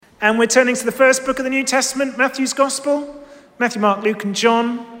And we're turning to the first book of the New Testament, Matthew's Gospel. Matthew, Mark, Luke, and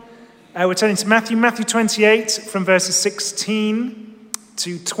John. We're turning to Matthew 28, from verses 16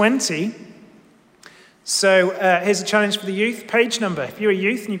 to 20. So here's a challenge for the youth. Page number. If you're a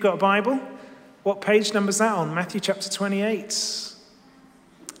youth and you've got a Bible, what page number is that on? Matthew chapter 28.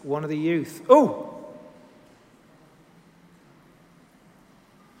 One of the youth. Oh!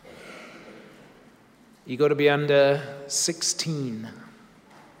 You got to be under 16.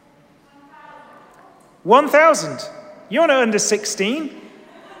 1,000. You're not under 16.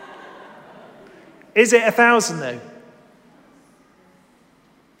 Is it 1,000 though?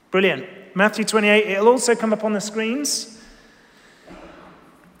 Brilliant. Matthew 28. It'll also come up on the screens.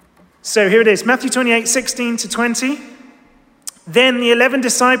 So here it is. Matthew 28, 16 to 20. Then the 11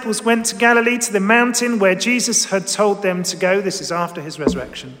 disciples went to Galilee, to the mountain where Jesus had told them to go. This is after his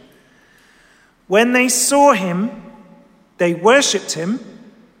resurrection. When they saw him, they worshipped him,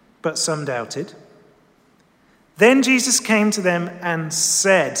 but some doubted. Then Jesus came to them and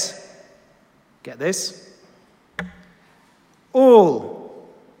said, get this, all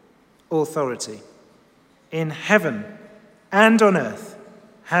authority in heaven and on earth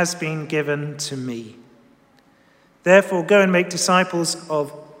has been given to me. Therefore, go and make disciples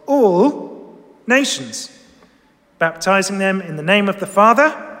of all nations, baptizing them in the name of the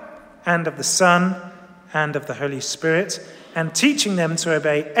Father and of the Son and of the Holy Spirit, and teaching them to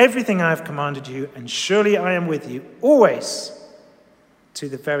obey everything I have commanded you, and surely I am with you always to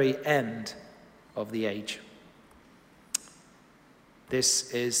the very end of the age.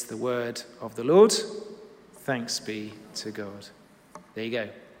 This is the word of the Lord. Thanks be to God. There you go.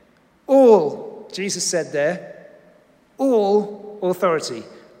 All, Jesus said there, all authority.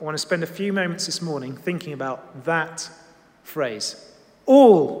 I want to spend a few moments this morning thinking about that phrase.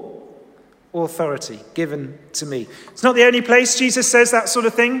 All authority given to me. It's not the only place Jesus says that sort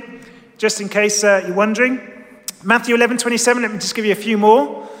of thing, just in case you're wondering. Matthew 11:27, let me just give you a few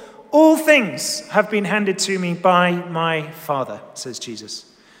more. All things have been handed to me by my Father, says Jesus.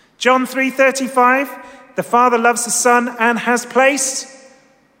 John 3:35, the Father loves the Son and has placed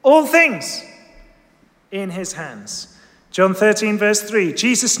all things in his hands. John 13, verse 3,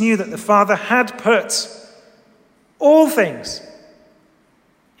 Jesus knew that the Father had put all things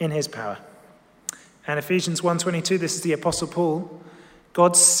in his power. And Ephesians 1:22, this is the Apostle Paul.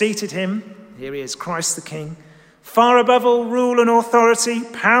 God seated him, here he is, Christ the King, far above all rule and authority,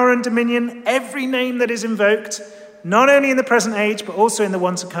 power and dominion, every name that is invoked, not only in the present age, but also in the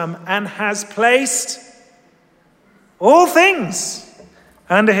one to come, and has placed all things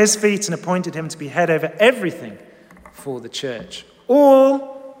under his feet and appointed him to be head over everything for the church.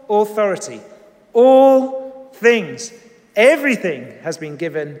 All authority, all things, everything has been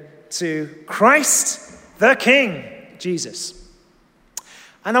given to Christ the King, Jesus.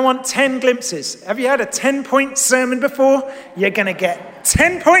 And I want 10 glimpses. Have you had a 10-point sermon before? You're going to get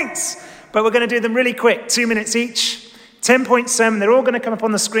 10 points. But we're going to do them really quick, 2 minutes each. 10-point sermon. They're all going to come up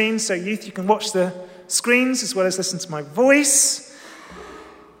on the screen. So youth, you can watch the screens as well as listen to my voice.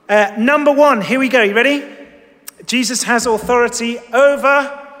 Number 1, here we go. You ready? Jesus has authority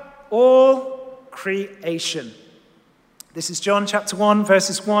over all creation. This is John chapter 1,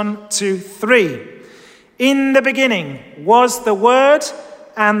 verses 1 to 3. In the beginning was the Word,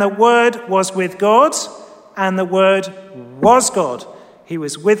 and the Word was with God, and the Word was God. He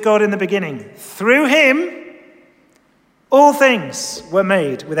was with God in the beginning. Through him, all things were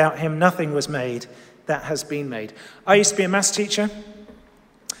made. Without him, nothing was made that has been made. I used to be a maths teacher.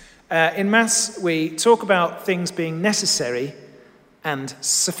 In maths, we talk about things being necessary and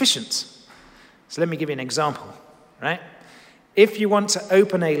sufficient. So let me give you an example, right? If you want to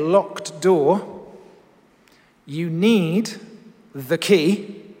open a locked door, you need the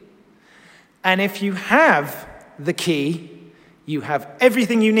key. And if you have the key, you have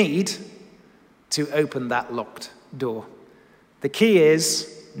everything you need to open that locked door. The key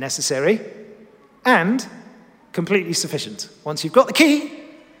is necessary and completely sufficient. Once you've got the key,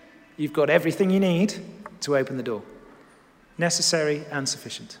 you've got everything you need to open the door. Necessary and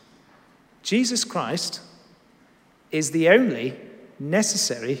sufficient. Jesus Christ is the only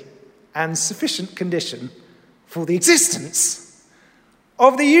necessary and sufficient condition for the existence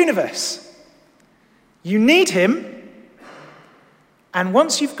of the universe. You need him, and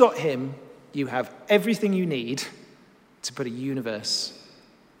once you've got him, you have everything you need to put a universe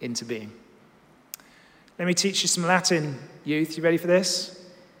into being. Let me teach you some Latin, youth. You ready for this?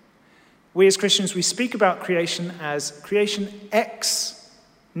 We as Christians, we speak about creation as creation ex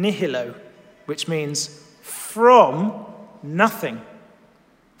nihilo, which means from nothing.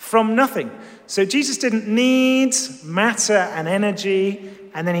 From nothing. So Jesus didn't need matter and energy,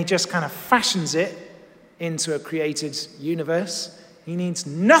 and then he just kind of fashions it into a created universe. He needs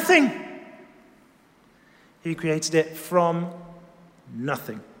nothing. He created it from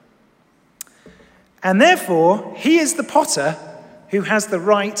nothing. And therefore, he is the potter who has the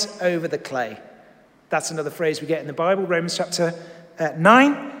right over the clay. That's another phrase we get in the Bible, Romans chapter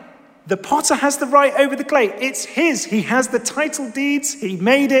 9. The potter has the right over the clay. It's his. He has the title deeds. He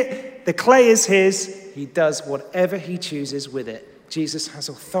made it. The clay is his. He does whatever he chooses with it. Jesus has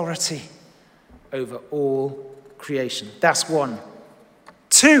authority over all creation. That's one.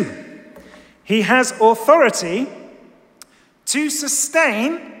 2, he has authority to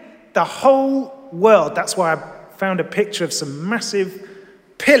sustain the whole world. That's why I found a picture of some massive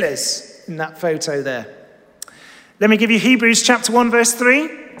pillars in that photo there. Let me give you Hebrews chapter 1, verse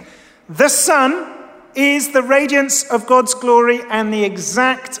 3. The Son is the radiance of God's glory and the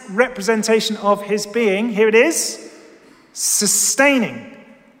exact representation of his being. Here it is. Sustaining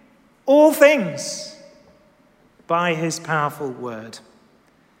all things by his powerful word.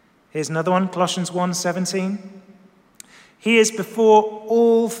 Here's another one, Colossians 1:17. He is before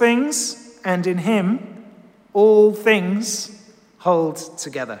all things, and in him all things hold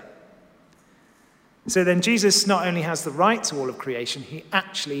together. So then Jesus not only has the right to all of creation, he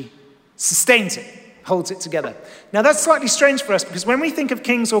actually sustains it, holds it together. Now that's slightly strange for us because when we think of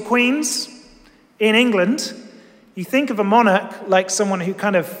kings or queens in England, you think of a monarch like someone who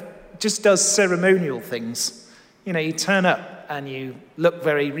kind of just does ceremonial things. You know, you turn up and you look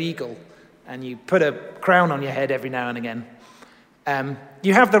very regal and you put a crown on your head every now and again.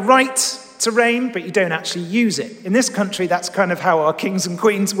 You have the right to reign, but you don't actually use it. In this country, that's kind of how our kings and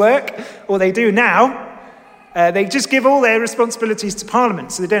queens work, or they do now. They just give all their responsibilities to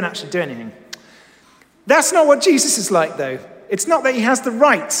Parliament, so they don't actually do anything. That's not what Jesus is like, though. It's not that he has the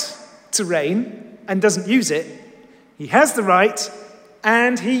right to reign and doesn't use it. He has the right,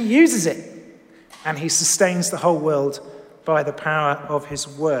 and he uses it. And he sustains the whole world by the power of his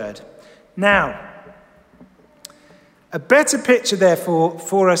word. Now, a better picture, therefore,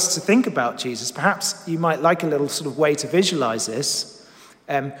 for us to think about Jesus, perhaps you might like a little sort of way to visualize this.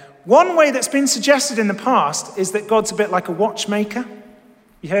 One way that's been suggested in the past is that God's a bit like a watchmaker.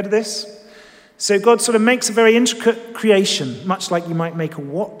 You heard of this? So God sort of makes a very intricate creation, much like you might make a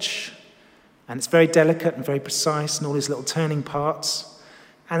watch. And it's very delicate and very precise and all these little turning parts.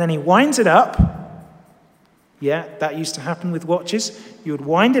 And then he winds it up. Yeah, that used to happen with watches. You would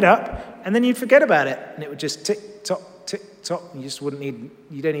wind it up and then you'd forget about it. And it would just tick, tock, tick, tock. You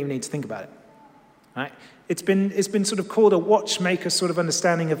don't even need to think about it. Right? It's been sort of called a watchmaker sort of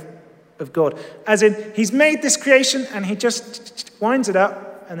understanding of God. As in, he's made this creation and he just winds it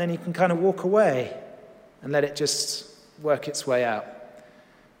up and then he can kind of walk away and let it just work its way out.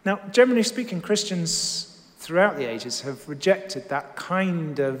 Now, generally speaking, Christians throughout the ages have rejected that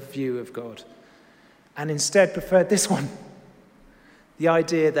kind of view of God and instead preferred this one. The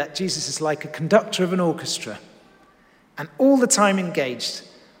idea that Jesus is like a conductor of an orchestra and all the time engaged,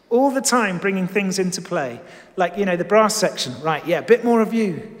 all the time bringing things into play. Like, you know, the brass section, right, yeah, a bit more of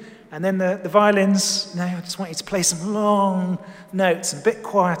you. And then the violins, no, I just want you to play some long notes, a bit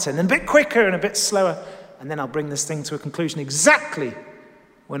quieter, and then a bit quicker and a bit slower. And then I'll bring this thing to a conclusion exactly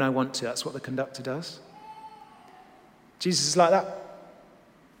when I want to. That's what the conductor does. Jesus is like that.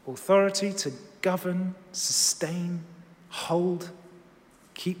 Authority to govern, sustain, hold,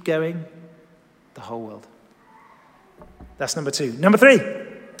 keep going the whole world. That's number 2. Number 3,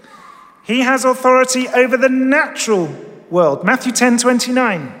 he has authority over the natural world. Matthew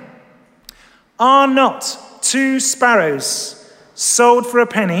 10:29. Are not 2 sparrows sold for a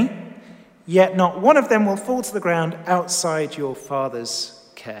penny, yet not one of them will fall to the ground outside your Father's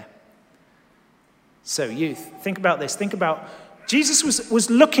care. So youth, think about this. Think about Jesus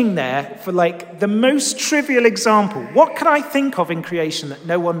was looking there for like the most trivial example. What can I think of in creation that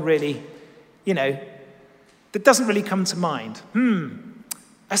no one really, that doesn't really come to mind?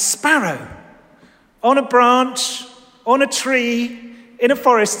 A sparrow on a branch, on a tree, in a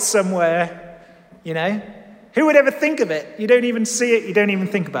forest somewhere, Who would ever think of it? You don't even see it, you don't even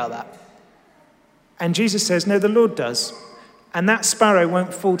think about that. And Jesus says, no, the Lord does. And that sparrow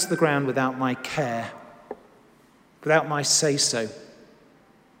won't fall to the ground without my care, without my say-so,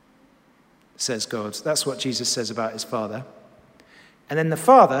 says God. That's what Jesus says about his Father. And then the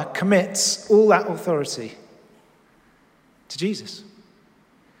Father commits all that authority to Jesus.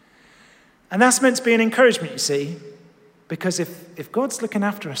 And that's meant to be an encouragement, you see, because if God's looking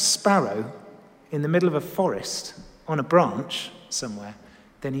after a sparrow in the middle of a forest on a branch somewhere,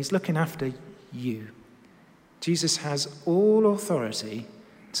 then he's looking after you. Jesus has all authority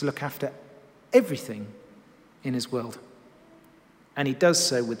to look after everything in his world. And he does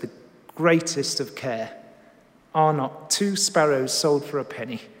so with the greatest of care. Are not 2 sparrows sold for a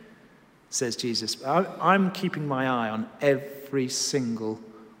penny, says Jesus. I'm keeping my eye on every single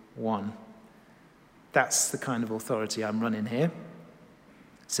one. That's the kind of authority I'm running here,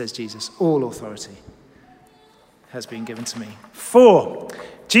 says Jesus. All authority has been given to me. 4,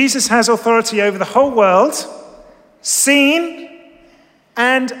 Jesus has authority over the whole world, seen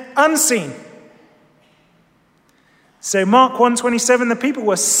and unseen. So Mark 1:27, the people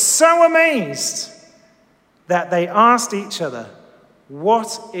were so amazed that they asked each other,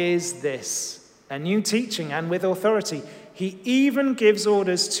 "What is this?" A new teaching and with authority. He even gives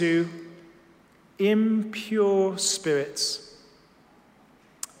orders to impure spirits,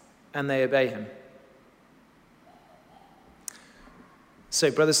 and they obey him. So,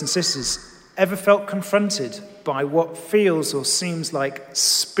 brothers and sisters, ever felt confronted by what feels or seems like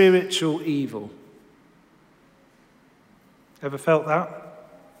spiritual evil? Ever felt that?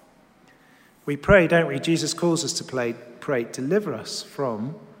 We pray, don't we? Jesus calls us to pray, deliver us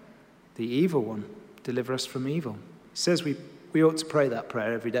from the evil one. Deliver us from evil. He says we ought to pray that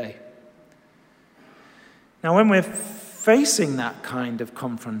prayer every day. Now, when we're facing that kind of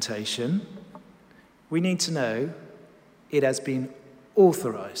confrontation, we need to know it has been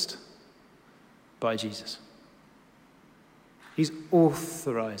authorized by Jesus. He's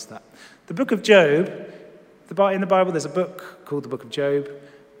authorized that. The book of Job, in the Bible, there's a book called the book of Job,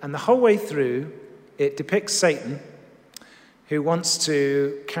 and the whole way through, it depicts Satan, who wants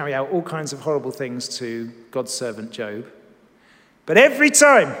to carry out all kinds of horrible things to God's servant Job. But every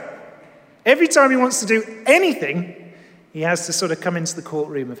time he wants to do anything, he has to sort of come into the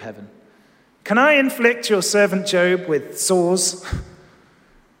courtroom of heaven. Can I inflict your servant Job with sores?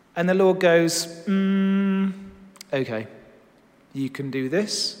 And the Lord goes, okay, you can do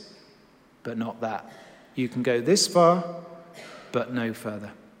this, but not that. You can go this far, but no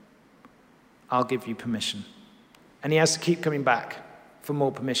further. I'll give you permission. And he has to keep coming back for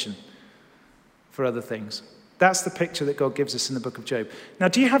more permission for other things. That's the picture that God gives us in the book of Job. Now,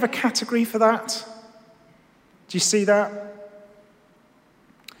 do you have a category for that? Do you see that?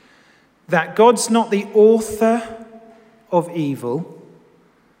 That God's not the author of evil,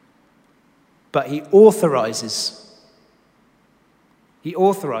 but he authorizes. He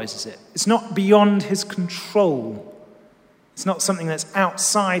authorizes it. It's not beyond his control. It's not something that's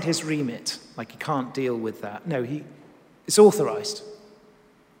outside his remit, like he can't deal with that. No, it's authorized.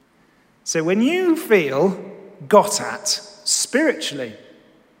 So when you feel got at spiritually,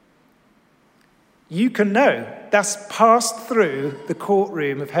 you can know that's passed through the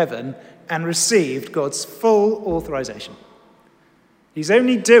courtroom of heaven and received God's full authorization. He's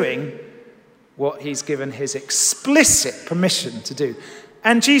only doing what he's given his explicit permission to do.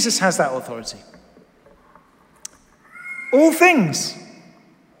 And Jesus has that authority. All things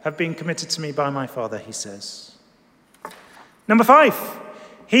have been committed to me by my Father, he says. Number 5,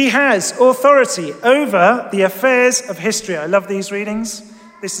 he has authority over the affairs of history. I love these readings.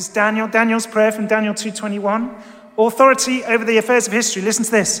 This is Daniel's prayer from Daniel 2:21. Authority over the affairs of history. Listen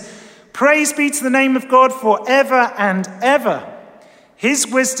to this. Praise be to the name of God forever and ever. His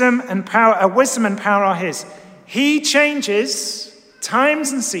wisdom and power are his. He changes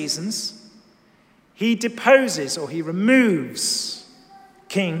times and seasons. He deposes or he removes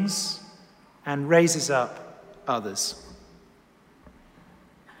kings and raises up others.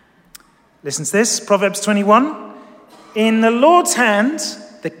 Listen to this, Proverbs 21. In the Lord's hand,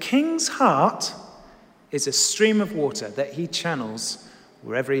 the king's heart is a stream of water that he channels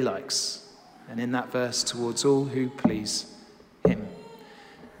wherever he likes. And in that verse, towards all who please him.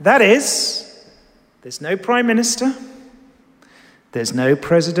 That is, there's no prime minister, there's no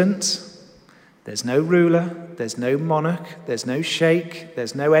president, there's no ruler, there's no monarch, there's no sheikh,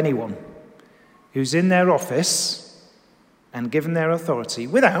 there's no anyone who's in their office and given their authority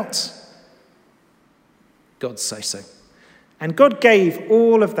without God's say-so. And God gave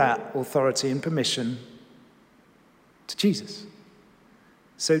all of that authority and permission to Jesus.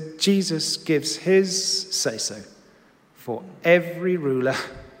 So Jesus gives his say-so for every ruler,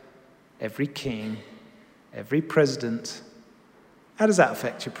 every king, every president. How does that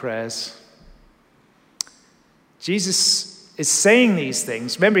affect your prayers? Jesus is saying these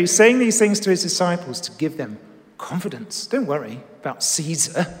things. Remember, he's saying these things to his disciples to give them confidence. Don't worry about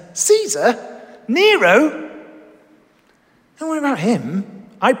Caesar. Caesar? Nero? Don't worry about him.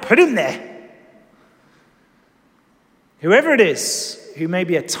 I put him there. Whoever it is who may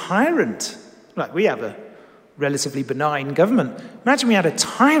be a tyrant, like we have a relatively benign government. Imagine we had a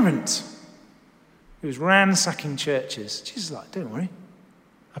tyrant who was ransacking churches. Jesus is like, don't worry.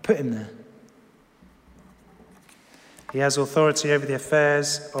 I put him there. He has authority over the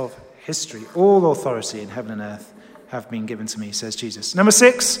affairs of history. All authority in heaven and earth have been given to me, says Jesus. Number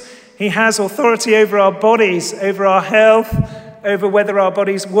 6, he has authority over our bodies, over our health, over whether our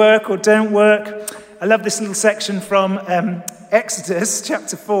bodies work or don't work. I love this little section from Exodus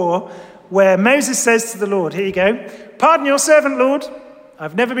chapter 4, where Moses says to the Lord, here you go, "Pardon your servant, Lord.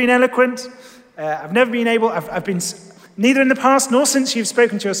 I've never been eloquent. I've never been able, I've been, neither in the past nor since you've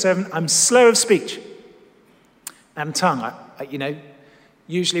spoken to your servant, I'm slow of speech and tongue."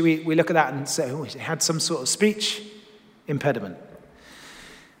 Usually we look at that and say, oh, he had some sort of speech impediment.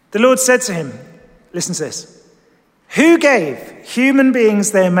 The Lord said to him, listen to this, "Who gave human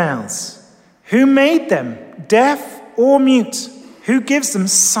beings their mouths? Who made them deaf or mute? Who gives them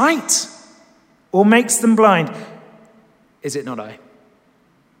sight or makes them blind? Is it not I,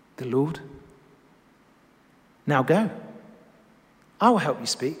 the Lord? Now go. I will help you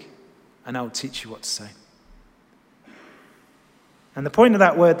speak, and I will teach you what to say." And the point of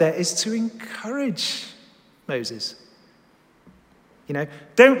that word there is to encourage Moses.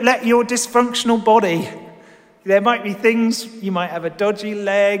 Don't let your dysfunctional body, there might be things, you might have a dodgy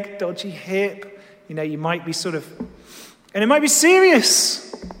leg, dodgy hip, you might be and it might be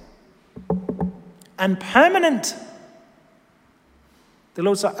serious and permanent. The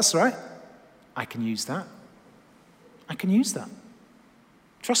Lord's like, that's right, I can use that. I can use that.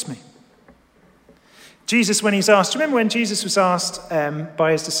 Trust me. Jesus, when he's asked, remember when Jesus was asked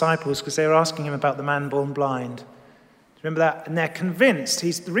by his disciples, because they were asking him about the man born blind? Remember that? And they're convinced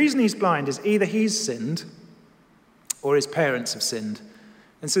the reason he's blind is either he's sinned or his parents have sinned.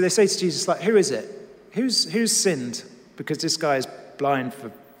 And so they say to Jesus, who is it? Who's sinned? Because this guy is blind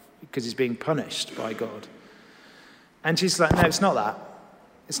because he's being punished by God. And Jesus is like, no, it's not that.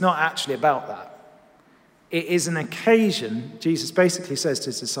 It's not actually about that. It is an occasion. Jesus basically says to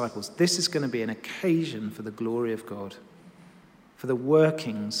his disciples, this is going to be an occasion for the glory of God, for the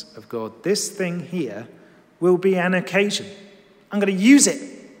workings of God. This thing here will be an occasion. I'm going to use it.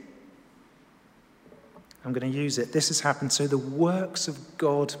 I'm going to use it. This has happened so the works of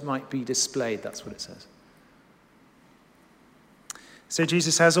God might be displayed. That's what it says. So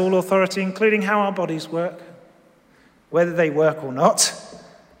Jesus has all authority, including how our bodies work, whether they work or not,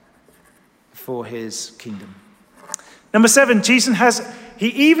 for his kingdom. Number 7, he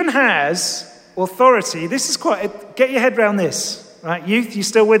even has authority. This is get your head around this, right? Youth, you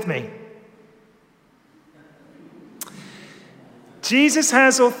still with me? Jesus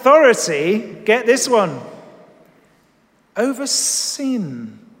has authority, get this one, over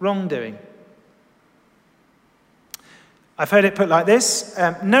sin, wrongdoing. I've heard it put like this,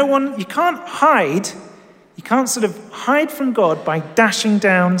 you can't hide from God by dashing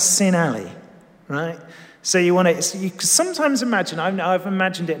down Sin Alley, right? So you sometimes imagine, I've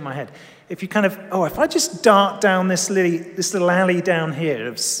imagined it in my head, if you if I just dart down this little alley down here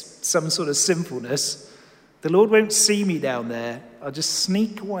of some sort of sinfulness, the Lord won't see me down there. I'll just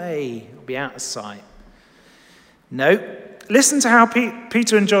sneak away. I'll be out of sight. No. Listen to how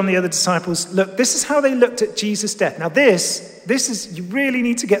Peter and John, the other disciples, look. This is how they looked at Jesus' death. Now this is, you really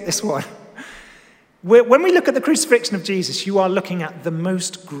need to get this one. When we look at the crucifixion of Jesus, you are looking at the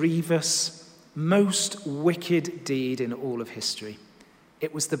most grievous, most wicked deed in all of history.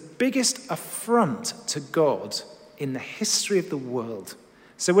 It was the biggest affront to God in the history of the world.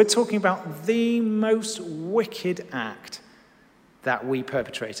 So we're talking about the most wicked act that we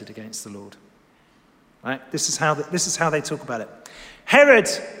perpetrated against the Lord. Right? This is how they talk about it. Herod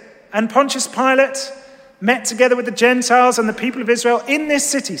and Pontius Pilate met together with the Gentiles and the people of Israel in this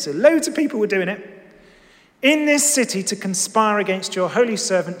city. So loads of people were doing it. In this city to conspire against your holy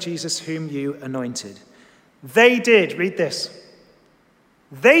servant Jesus, whom you anointed. They did, read this.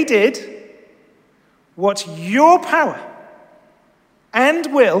 They did what your power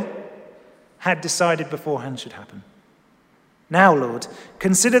and will had decided beforehand should happen. Now, Lord,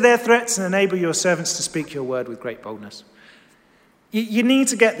 consider their threats and enable your servants to speak your word with great boldness. You need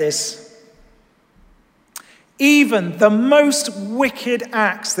to get this. Even the most wicked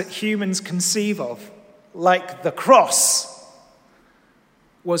acts that humans conceive of, like the cross,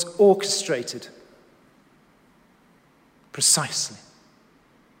 was orchestrated precisely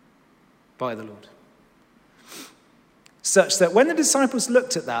by the Lord. Such that when the disciples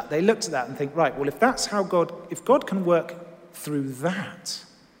looked at that, they looked at that and think, right, well, if God can work through that,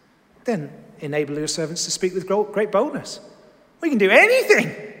 then enable your servants to speak with great boldness. We can do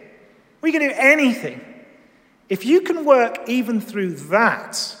anything. We can do anything. If you can work even through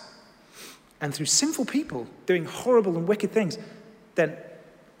that, and through sinful people doing horrible and wicked things, then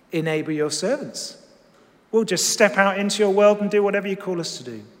enable your servants. We'll just step out into your world and do whatever you call us to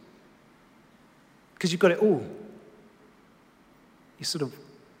do. Because you've got it all. You're sort of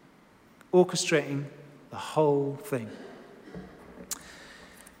orchestrating the whole thing.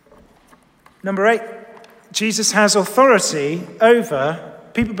 Number 8, Jesus has authority over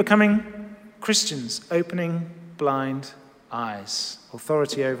people becoming Christians, opening blind eyes.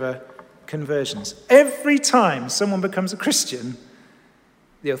 Authority over conversions. Every time someone becomes a Christian,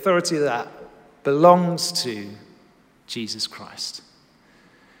 the authority of that belongs to Jesus Christ.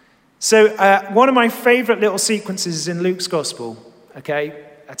 So one of my favorite little sequences is in Luke's Gospel, okay?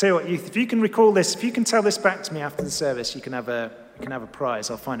 I tell you what, youth, if you can recall this, if you can tell this back to me after the service, you can have a prize.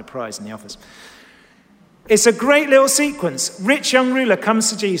 I'll find a prize in the office. It's a great little sequence. Rich young ruler comes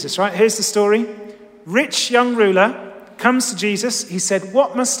to Jesus, right? Here's the story. Rich young ruler comes to Jesus. He said,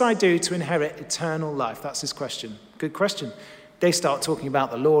 what must I do to inherit eternal life? That's his question. Good question. They start talking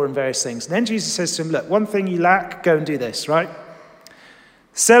about the law and various things. And then Jesus says to him, look, one thing you lack, go and do this, right?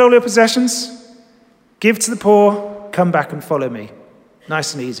 Sell all your possessions, give to the poor, come back and follow me.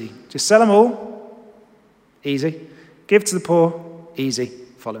 Nice and easy. Just sell them all. Easy. Give to the poor. Easy.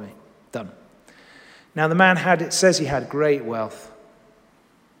 Follow me. Done. Now the man it says he had great wealth,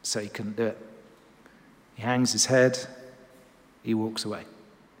 so he couldn't do it. He hangs his head. He walks away.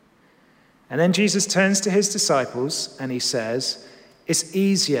 And then Jesus turns to his disciples and he says, it's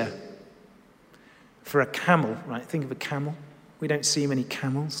easier for a camel, right? Think of a camel. We don't see many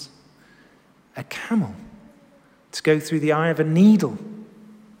camels. A camel to go through the eye of a needle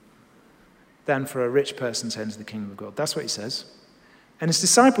than for a rich person to enter the kingdom of God. That's what he says. And his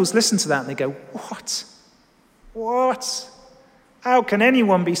disciples listen to that and they go, what? What? How can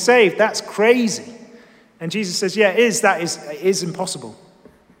anyone be saved? That's crazy. And Jesus says, yeah, it is impossible.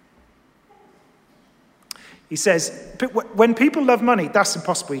 He says, when people love money, that's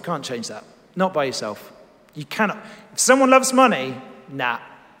impossible. You can't change that. Not by yourself. You cannot. If someone loves money, nah.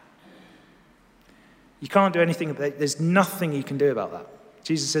 You can't do anything. There's nothing you can do about that.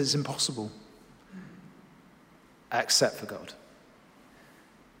 Jesus says it's impossible. Except for God.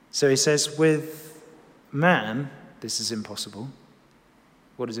 So he says, with man, this is impossible.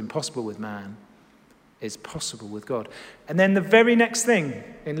 What is impossible with man is possible with God. And then the very next thing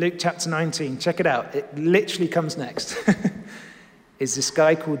in Luke chapter 19, check it out, it literally comes next, is this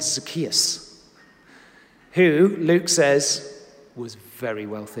guy called Zacchaeus, who, Luke says, was very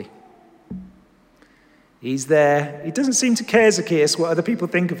wealthy. He's there. He doesn't seem to care, Zacchaeus, what other people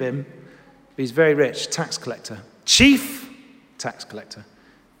think of him, but he's very rich, tax collector, chief tax collector.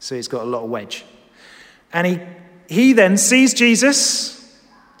 So he's got a lot of wedge. And he then sees Jesus.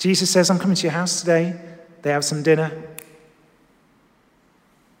 Jesus says, I'm coming to your house today. They have some dinner.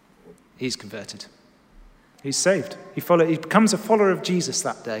 He's converted. He's saved. He becomes a follower of Jesus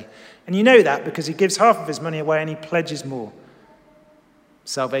that day. And you know that because he gives half of his money away and he pledges more.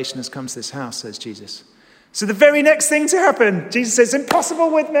 Salvation has come to this house, says Jesus. So the very next thing to happen, Jesus says,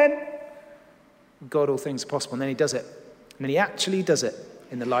 impossible with men. With God, all things are possible. And then he does it. And then he actually does it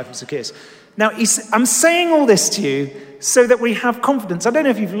in the life of Zacchaeus. Now, I'm saying all this to you so that we have confidence. I don't know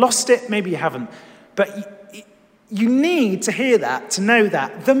if you've lost it, maybe you haven't, but you need to hear that, to know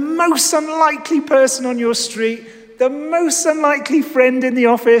that. The most unlikely person on your street, the most unlikely friend in the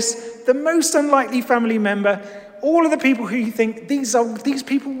office, the most unlikely family member, all of the people who you think, these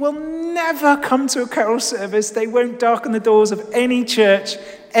people will never come to a carol service, they won't darken the doors of any church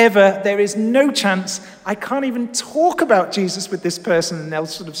ever, there is no chance, I can't even talk about Jesus with this person and they'll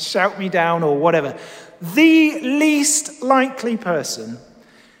sort of shout me down or whatever. The least likely person,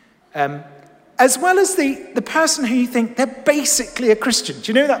 as well as the person who you think they're basically a Christian.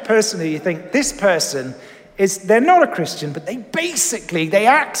 Do you know that person who you think, this person they're not a Christian, but they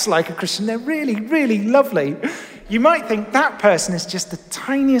act like a Christian. They're really, really lovely. You might think that person is just the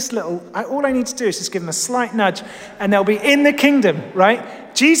tiniest little, all I need to do is just give them a slight nudge and they'll be in the kingdom,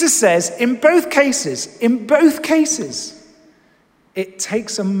 right? Jesus says, in both cases, it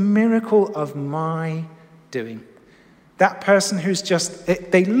takes a miracle of my doing. That person who's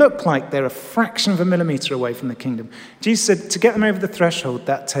they look like they're a fraction of a millimeter away from the kingdom. Jesus said, to get them over the threshold,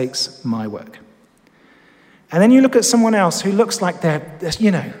 that takes my work. And then you look at someone else who looks like they're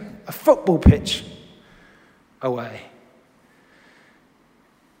a football pitch away.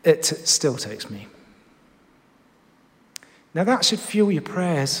 It still takes me. Now that should fuel your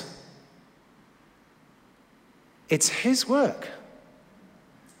prayers. It's his work.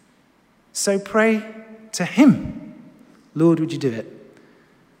 So pray to him. Lord, would you do it?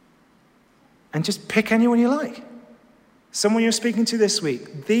 And just pick anyone you like. Someone you're speaking to this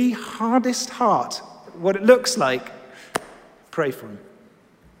week, the hardest heart, what it looks like, pray for him.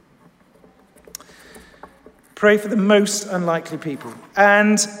 Pray for the most unlikely people.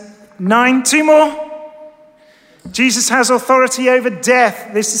 And 9, 2 more. Jesus has authority over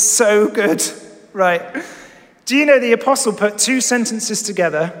death. This is so good, right? Do you know the apostle put two sentences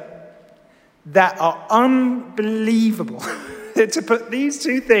together that are unbelievable? To put these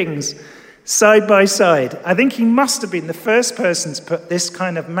two things side by side. I think he must have been the first person to put this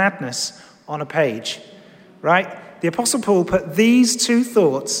kind of madness on a page, right? The Apostle Paul put these two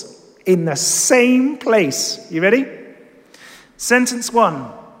thoughts in the same place. You ready? Sentence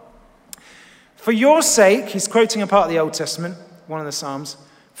 1. For your sake, he's quoting a part of the Old Testament, one of the Psalms.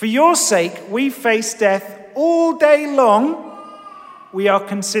 For your sake, we face death all day long. We are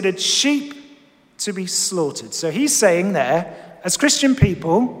considered sheep to be slaughtered. So he's saying there, as Christian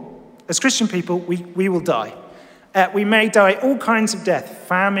people, we will die. We may die all kinds of death.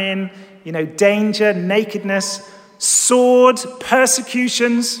 Famine, danger, nakedness, sword,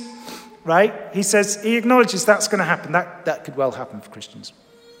 persecutions, right? He acknowledges that's going to happen. That could well happen for Christians.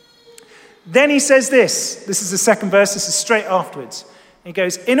 Then he says this is the second verse, this is straight afterwards. He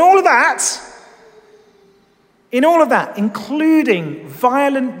goes, in all of that, including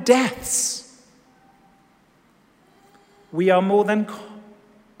violent deaths, we are more than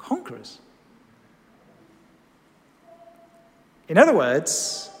conquerors. In other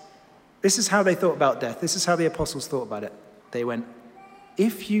words, this is how they thought about death. This is how the apostles thought about it. They went,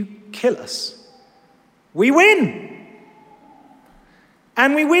 if you kill us, we win.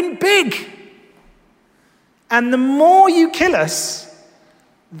 And we win big. And the more you kill us,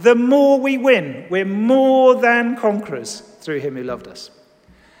 the more we win. We're more than conquerors through him who loved us.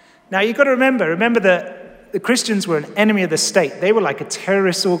 Now you've got to remember that the Christians were an enemy of the state. They were like a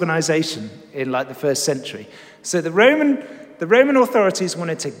terrorist organization in like the first century. So the Roman authorities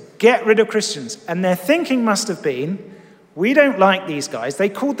wanted to get rid of Christians. And their thinking must have been, we don't like these guys. They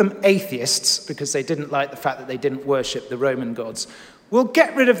called them atheists because they didn't like the fact that they didn't worship the Roman gods. We'll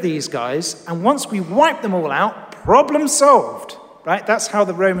get rid of these guys. And once we wipe them all out, problem solved. Right? That's how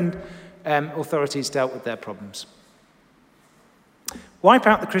the Roman authorities dealt with their problems. Wipe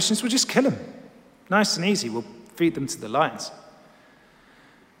out the Christians, we'll just kill them. Nice and easy, we'll feed them to the lions.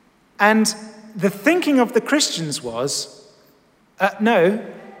 And the thinking of the Christians was, no,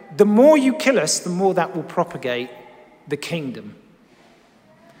 the more you kill us, the more that will propagate the kingdom.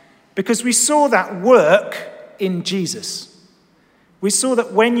 Because we saw that work in Jesus. We saw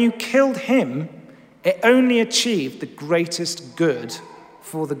that when you killed him, it only achieved the greatest good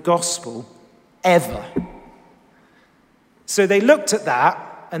for the gospel ever. So they looked at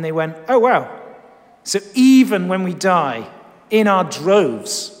that and they went, oh wow. So even when we die in our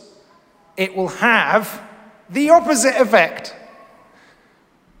droves, it will have the opposite effect.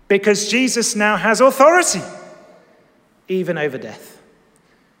 Because Jesus now has authority, even over death.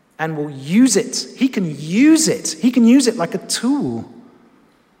 And will use it. He can use it. He can use it like a tool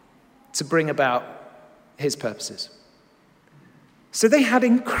to bring about his purposes. So they had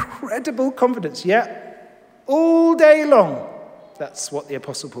incredible confidence. Yeah, all day long. That's what the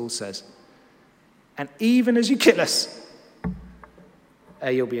Apostle Paul says. And even as you kill us,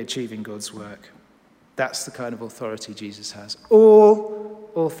 you'll be achieving God's work. That's the kind of authority Jesus has. All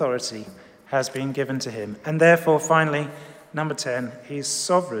authority has been given to him. And therefore, finally, number 10, he's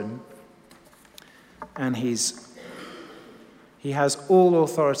sovereign and he has all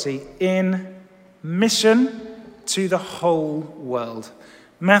authority in mission to the whole world.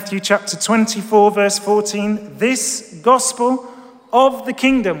 Matthew chapter 24, verse 14, this gospel of the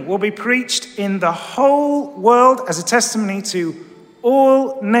kingdom will be preached in the whole world as a testimony to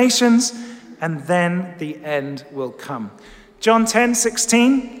all nations, and then the end will come. John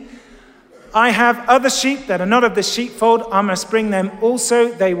 10:16, I have other sheep that are not of the sheepfold. I must bring them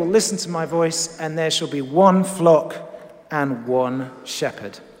also. They will listen to my voice, and there shall be one flock and one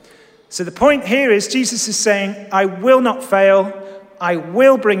shepherd. So the point here is Jesus is saying, I will not fail. I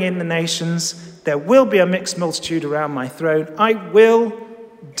will bring in the nations. There will be a mixed multitude around my throne. I will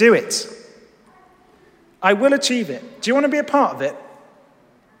do it. I will achieve it. Do you want to be a part of it?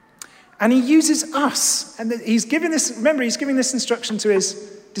 And he uses us. And he's giving this instruction to his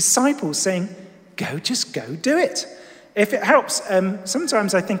disciples saying, just go do it. If it helps,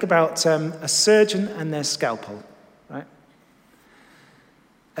 sometimes I think about a surgeon and their scalpel, right?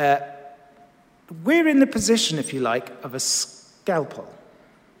 We're in the position, if you like, of a scalpel,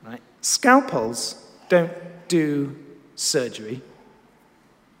 right? Scalpels don't do surgery,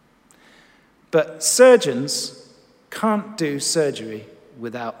 but surgeons can't do surgery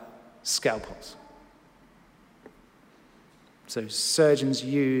without scalpels. So surgeons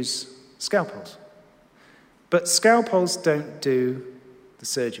use scalpels, but scalpels don't do the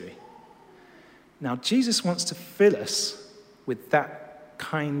surgery. Now, Jesus wants to fill us with that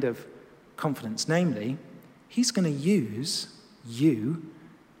kind of confidence, namely, he's going to use you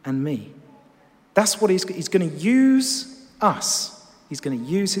and me. That's what he's going to use us. He's going to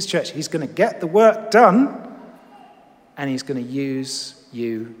use his church. He's going to get the work done, and he's going to use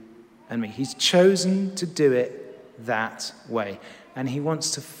you and me. He's chosen to do it that way. And he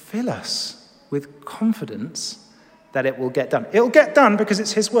wants to fill us with confidence that it will get done. It'll get done because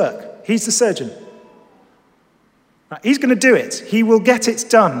it's his work. He's the surgeon. Right? He's going to do it. He will get it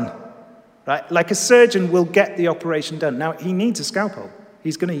done. Right? Like a surgeon will get the operation done. Now, he needs a scalpel.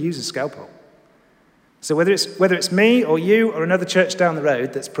 He's going to use a scalpel. So whether it's me or you or another church down the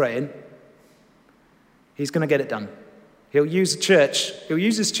road that's praying, he's going to get it done. He'll use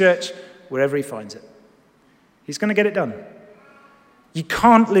his church wherever he finds it. He's going to get it done. You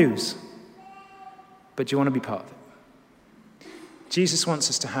can't lose, but you want to be part of it. Jesus wants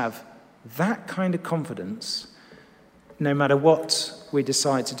us to have that kind of confidence no matter what we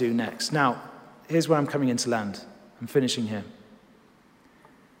decide to do next. Now, here's where I'm coming into land. I'm finishing here.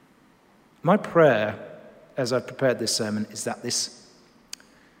 My prayer, as I've prepared this sermon, is that this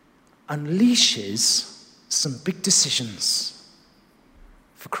unleashes some big decisions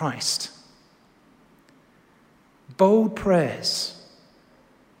for Christ. Bold prayers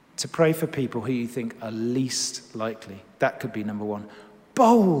to pray for people who you think are least likely. That could be number one.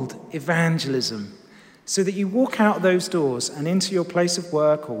 Bold evangelism, so that you walk out those doors and into your place of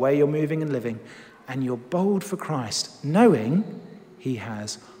work or where you're moving and living, and you're bold for Christ, knowing he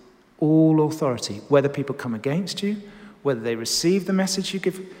has all authority, whether people come against you, whether they receive the message you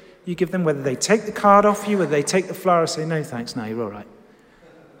give them, whether they take the card off you, whether they take the flower and say, no thanks, no, you're all right.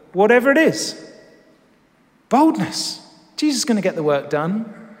 Whatever it is, boldness. Jesus is going to get the work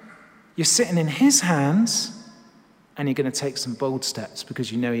done. You're sitting in his hands, and you're going to take some bold steps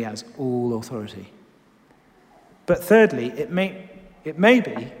because you know he has all authority. But thirdly, it may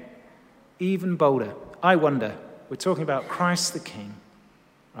be even bolder. I wonder, we're talking about Christ the King,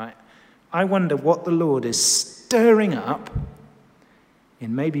 right? I wonder what the Lord is stirring up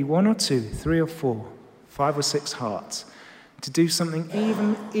in maybe 1 or 2, 3 or 4, 5 or 6 hearts to do something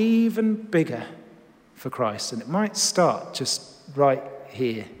even bigger for Christ. And it might start just right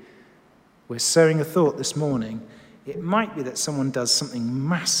here. We're sowing a thought this morning. It might be that someone does something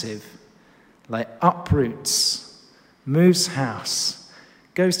massive, like uproots, moves house,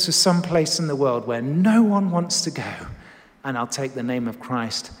 goes to some place in the world where no one wants to go, and I'll take the name of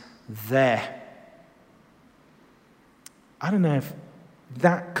Christ there. I don't know if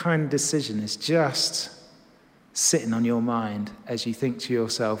that kind of decision is just sitting on your mind as you think to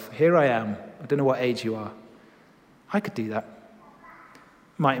yourself, here I am. I don't know what age you are. I could do that.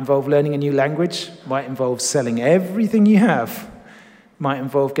 Might involve learning a new language, might involve selling everything you have, might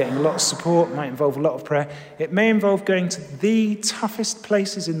involve getting a lot of support, might involve a lot of prayer. It may involve going to the toughest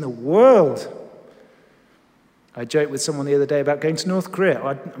places in the world. I joked with someone the other day about going to North Korea.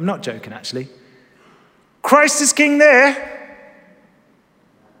 I'm not joking, actually. Christ is king there.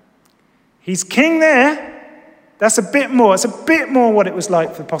 He's king there. That's a bit more. It's a bit more what it was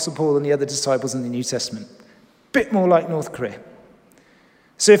like for Apostle Paul and the other disciples in the New Testament. A bit more like North Korea.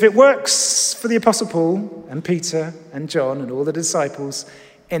 So if it works for the Apostle Paul and Peter and John and all the disciples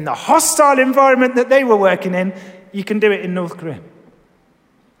in the hostile environment that they were working in, you can do it in North Korea.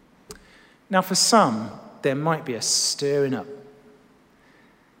 Now, for some, there might be a stirring up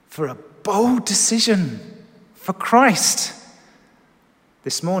for a bold decision for Christ.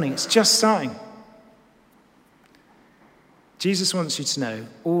 This morning, it's just starting. Jesus wants you to know,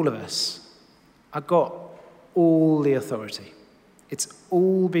 all of us, I've got all the authority. It's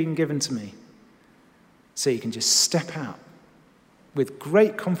all been given to me. So you can just step out with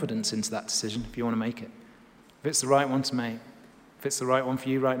great confidence into that decision if you want to make it. If it's the right one to make, if it's the right one for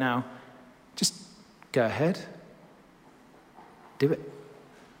you right now, just go ahead. Do it.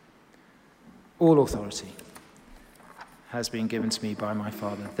 All authority has been given to me by my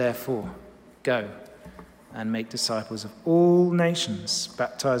Father. Therefore, go and make disciples of all nations,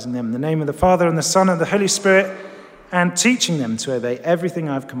 baptizing them in the name of the Father and the Son and the Holy Spirit, and teaching them to obey everything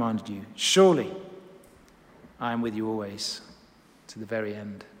I've commanded you. Surely, I am with you always to the very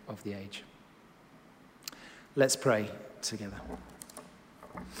end of the age. Let's pray together.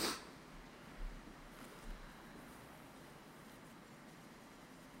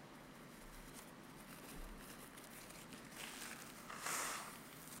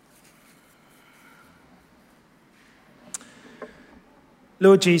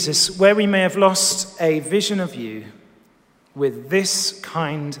 Lord Jesus, where we may have lost a vision of you with this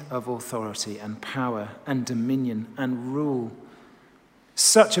kind of authority and power and dominion and rule,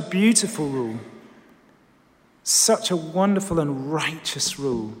 such a beautiful rule, such a wonderful and righteous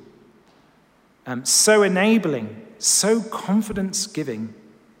rule, so enabling, so confidence-giving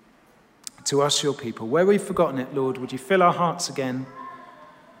to us, your people. Where we've forgotten it, Lord, would you fill our hearts again?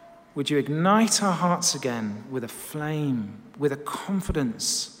 Would you ignite our hearts again with a flame, with a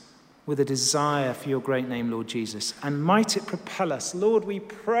confidence, with a desire for your great name, Lord Jesus? And might it propel us, Lord, we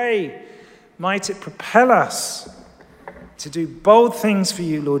pray, might it propel us to do bold things for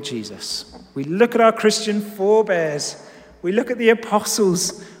you, Lord Jesus. We look at our Christian forebears, we look at the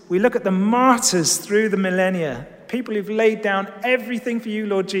apostles, we look at the martyrs through the millennia, people who've laid down everything for you,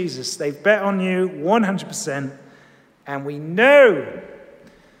 Lord Jesus. They've bet on you 100%, and we know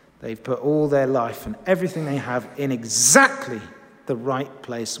they've put all their life and everything they have in exactly the right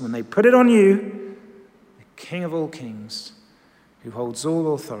place. When they put it on you, the King of all kings, who holds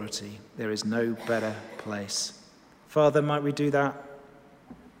all authority, there is no better place. Father, might we do that?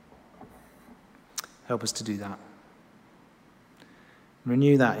 Help us to do that.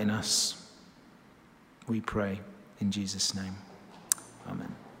 Renew that in us, we pray, in Jesus' name.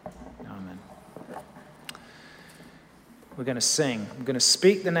 Amen. Amen. We're going to sing. We're going to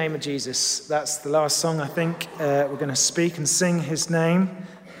speak the name of Jesus. That's the last song, I think. We're going to speak and sing his name.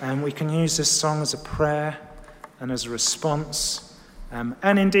 And we can use this song as a prayer and as a response.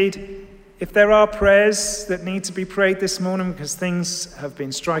 And indeed, if there are prayers that need to be prayed this morning because things have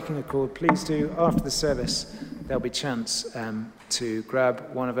been striking a chord, please do. After the service, there'll be a chance to grab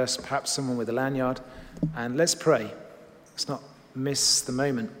one of us, perhaps someone with a lanyard, and let's pray. Let's not miss the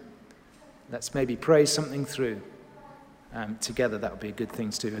moment. Let's maybe pray something through. Together, that would be a good thing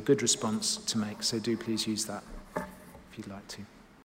to do, a good response to make. So do please use that if you'd like to.